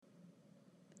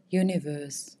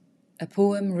Universe, a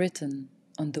poem written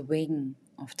on the wing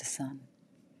of the sun.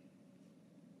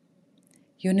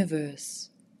 Universe,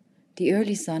 the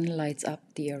early sun lights up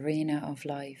the arena of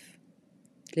life,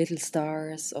 little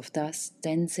stars of dust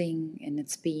dancing in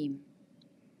its beam.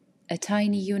 A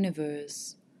tiny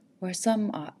universe where some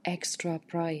are extra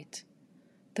bright.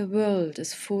 The world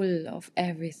is full of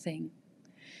everything.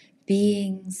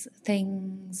 Beings,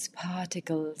 things,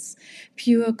 particles,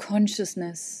 pure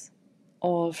consciousness,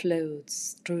 all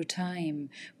floats through time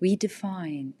we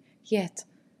define, yet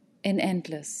in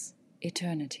endless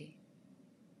eternity.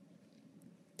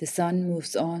 The sun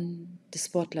moves on, the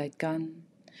spotlight gone,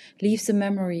 leaves a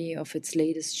memory of its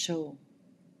latest show.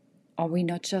 Are we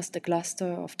not just a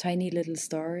cluster of tiny little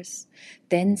stars,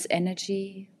 dense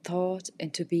energy thought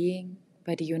into being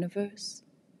by the universe?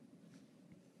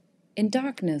 In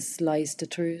darkness lies the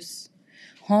truth,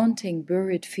 haunting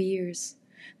buried fears.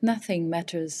 Nothing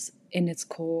matters in its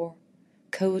core,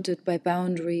 coded by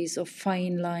boundaries of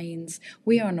fine lines.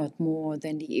 We are not more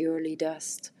than the early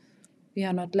dust. We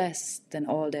are not less than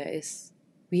all there is.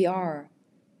 We are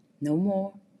no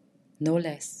more, no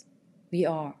less. We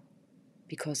are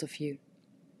because of you.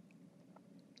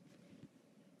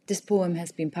 This poem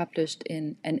has been published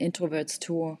in An Introvert's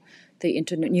Tour, the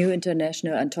new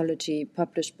international anthology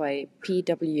published by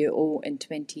PWO in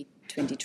 2023.